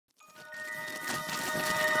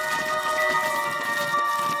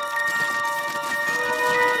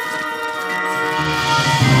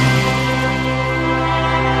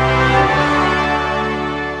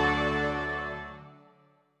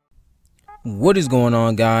What is going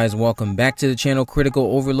on, guys? Welcome back to the channel.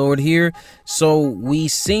 Critical Overlord here. So we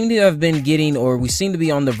seem to have been getting, or we seem to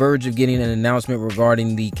be on the verge of getting, an announcement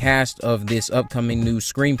regarding the cast of this upcoming new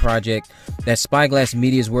Scream project that Spyglass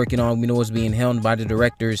Media is working on. We know it's being helmed by the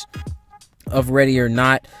directors of Ready or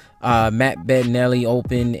Not, Matt Bettinelli,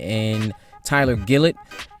 Open, and Tyler Gillett.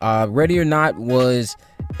 Ready or Not was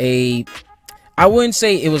I wouldn't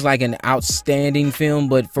say it was like an outstanding film,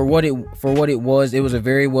 but for what it was a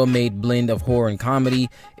very well made blend of horror and comedy.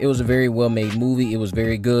 It was a very well made movie. It was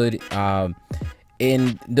very good.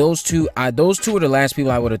 And those two are the last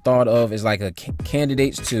people I would have thought of as like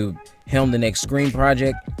candidates to helm the next Scream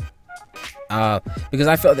project. Because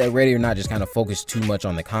I felt that Ready or Not just kind of focused too much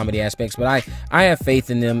on the comedy aspects, but I have faith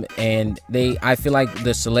in them, and I feel like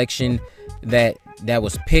the selection that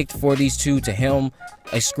was picked for these two to helm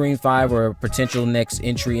a Scream 5 or a potential next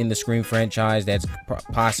entry in the Scream franchise that's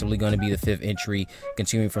possibly going to be the 5th entry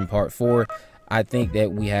continuing from part 4. I think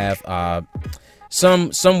that we have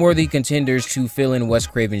some worthy contenders to fill in Wes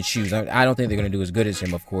Craven's shoes. I don't think they're going to do as good as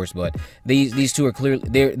him, of course, but these two are clearly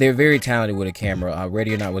they're very talented with a camera.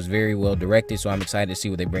 Ready or Not was very well directed, so I'm excited to see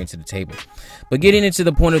what they bring to the table. But getting into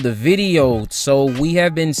the point of the video, so we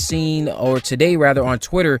have been seeing, or today rather, on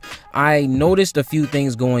Twitter, I noticed a few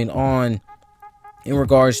things going on in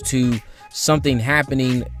regards to something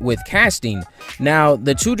happening with casting. Now,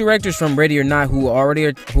 the two directors from Ready or Not who are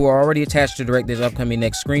already attached to direct this upcoming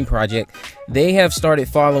next Scream project, they have started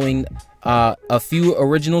following a few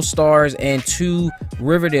original stars and 2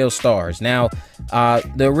 Riverdale stars. Now,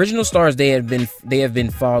 the original stars they have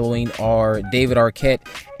been following are David Arquette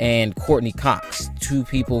and Courtney Cox, 2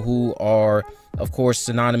 people who are, of course,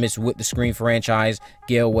 synonymous with the Scream franchise: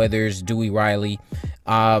 Gale Weathers, Dewey Riley.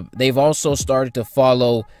 They've also started to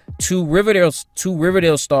follow two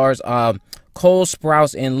Riverdale stars, Cole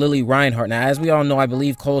Sprouse and Lily Reinhart. Now, as we all know, I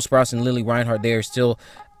believe Cole Sprouse and Lily Reinhart, they are still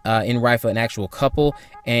in Rifa an actual couple,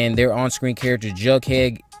 and their on-screen characters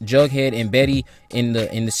Jughead and Betty in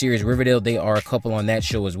the series Riverdale, they are a couple on that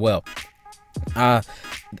show as well. I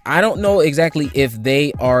don't know exactly if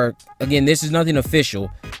they are, again, this is nothing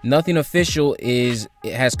official. Nothing official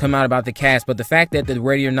has come out about the cast, but the fact that the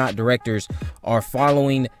Ready or Not directors are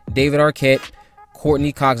following David Arquette,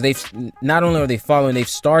 Courtney Cox, not only are they following, they've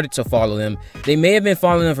started to follow them. They may have been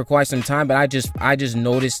following them for quite some time, but I just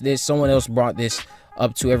noticed this. Someone else brought this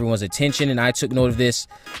up to everyone's attention, and I took note of this.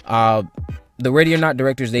 The Ready or Not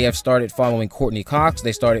directors, they have started following Courtney Cox.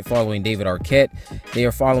 They started following David Arquette. They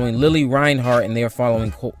are following Lily Reinhart, and they are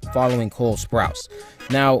following Cole Sprouse.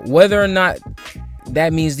 Now, whether or not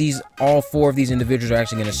that means all 4 of these individuals are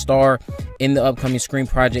actually going to star in the upcoming Scream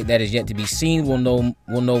project, that is yet to be seen. We'll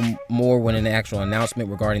know more when an actual announcement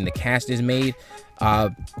regarding the cast is made.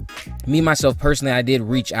 Me, myself, personally, I did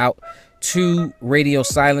reach out to Radio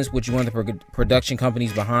Silence, which is one of the production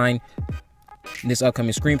companies behind this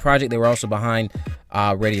upcoming Scream project. They were also behind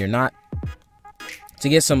Ready or Not, to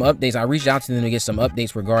get some updates. I reached out to them to get some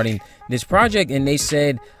updates regarding this project, and they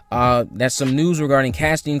said that some news regarding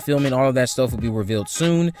casting, filming, all of that stuff will be revealed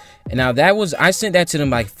soon. And now I sent that to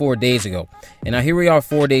them like 4 days ago, and now here we are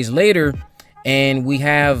 4 days later, and we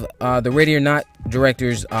have the Ready or Not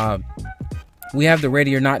directors. We have the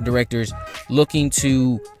Ready or Not directors looking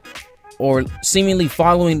to, or seemingly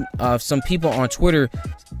following some people on Twitter,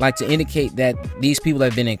 like to indicate that these people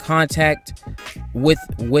have been in contact with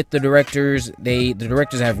the directors. The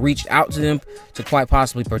directors have reached out to them to quite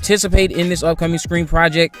possibly participate in this upcoming Scream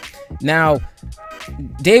project. Now,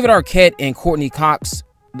 David Arquette and Courtney Cox,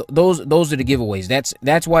 those are the giveaways.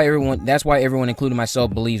 That's why everyone, including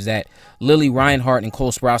myself, believes that Lily Reinhart and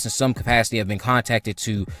Cole Sprouse in some capacity have been contacted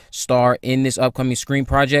to star in this upcoming Scream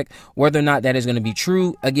project. Whether or not that is going to be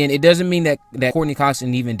true, again, it doesn't mean that Courtney Cox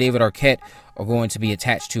and even David Arquette are going to be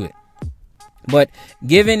attached to it. But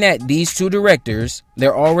given that these 2 directors,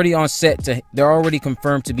 they're already on set, they're already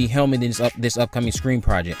confirmed to be helming this upcoming Scream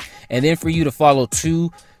project, and then for you to follow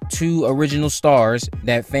two original stars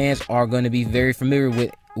that fans are going to be very familiar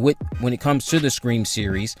with when it comes to the Scream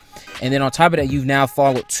series, and then on top of that, you've now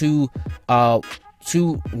followed two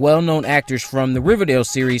well-known actors from the Riverdale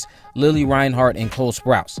series, Lily Reinhart and Cole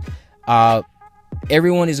Sprouse.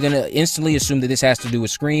 Everyone is going to instantly assume that this has to do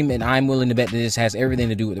with Scream, and I'm willing to bet that this has everything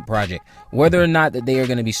to do with the project. Whether or not that they are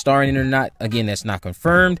going to be starring in it or not, again, that's not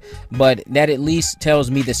confirmed, but that at least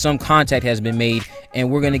tells me that some contact has been made,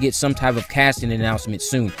 and we're going to get some type of casting announcement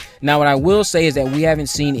soon. Now, what I will say is that we haven't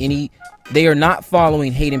seen any. They are not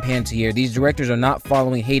following Hayden Panettiere. These directors are not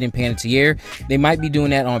following Hayden Panettiere. They might be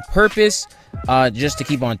doing that on purpose, just to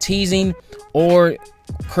keep on teasing, or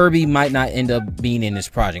Kirby might not end up being in this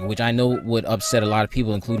project, which I know would upset a lot of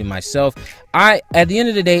people, including myself. At the end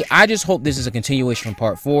of the day, I just hope this is a continuation from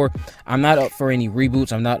part 4. I'm not up for any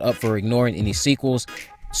reboots. I'm not up for ignoring any sequels.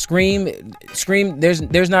 Scream,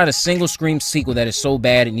 there's not a single Scream sequel that is so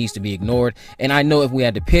bad it needs to be ignored. And I know if we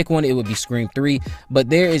had to pick one, it would be Scream 3. But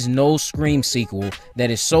there is no Scream sequel that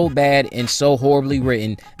is so bad and so horribly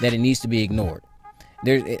written that it needs to be ignored.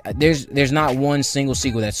 There's not one single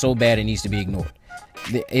sequel that's so bad it needs to be ignored.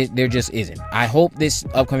 There just isn't. I hope this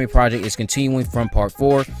upcoming project is continuing from part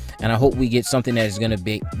 4, and I hope we get something that's gonna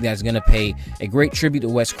pay a great tribute to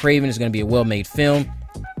Wes Craven. It's gonna be a well-made film.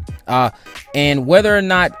 And whether or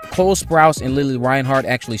not Cole Sprouse and Lily Reinhart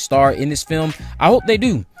actually star in this film, I hope they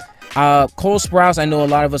do. Cole Sprouse, I know a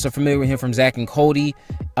lot of us are familiar with him from Zack and Cody.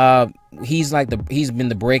 He's been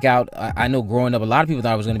the breakout. I know growing up, a lot of people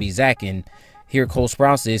thought it was going to be Zack, and here Cole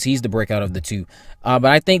Sprouse is. He's the breakout of the two. But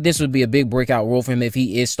I think this would be a big breakout role for him if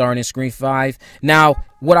he is starring in Scream 5. Now,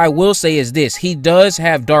 what I will say is this. He does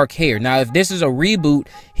have dark hair. Now, if this is a reboot,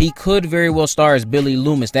 he could very well star as Billy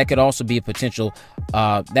Loomis. That could also be a potential,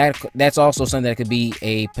 that's also something that could be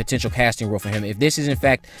a potential casting role for him. If this is, in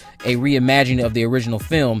fact, a reimagining of the original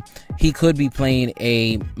film, he could be playing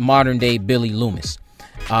a modern-day Billy Loomis.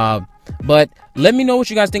 But let me know what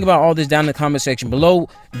you guys think about all this down in the comment section below.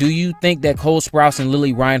 Do you think that Cole Sprouse and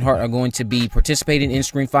Lily Reinhart are going to be participating in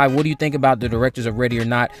Scream 5? What do you think about the directors of Ready or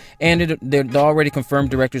Not and the already confirmed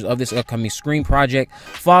directors of this upcoming Scream project?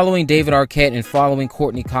 Following David Arquette and following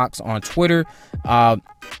Courtney Cox on Twitter.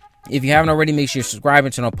 If you haven't already, make sure you subscribe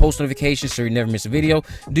and turn on post notifications so you never miss a video.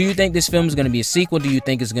 Do you think this film is going to be a sequel? Do you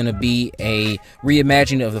think it's going to be a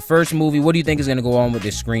reimagining of the first movie? What do you think is going to go on with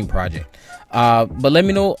this Scream project? But let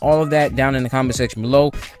me know all of that down in the comment section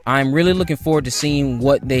below. I'm really looking forward to seeing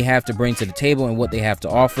what they have to bring to the table and what they have to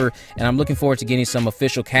offer. And I'm looking forward to getting some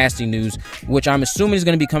official casting news, which I'm assuming is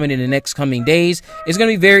going to be coming in the next coming days. It's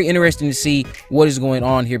going to be very interesting to see what is going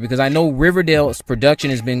on here, because I know Riverdale's production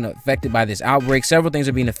has been affected by this outbreak. Several things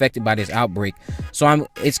are being affected by this outbreak. So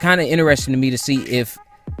it's kind of interesting to me to see if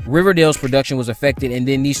Riverdale's production was affected, and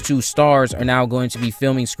then these two stars are now going to be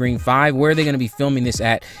filming Scream 5. Where are they going to be filming this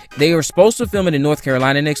at? They were supposed to film it in North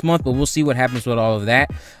Carolina next month, but we'll see what happens with all of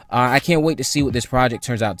that. I can't wait to see what this project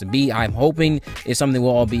turns out to be. I'm hoping it's something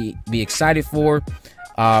we'll all be excited for.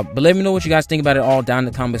 But let me know what you guys think about it all down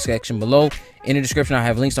in the comment section below. In the description, I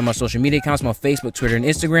have links to my social media accounts, my Facebook, Twitter, and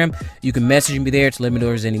Instagram. You can message me there to let me know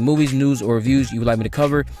if there's any movies, news, or reviews you would like me to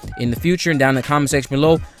cover in the future. And down in the comment section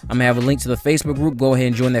below, I'm going to have a link to the Facebook group. Go ahead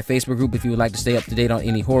and join that Facebook group if you would like to stay up to date on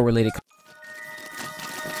any horror-related content.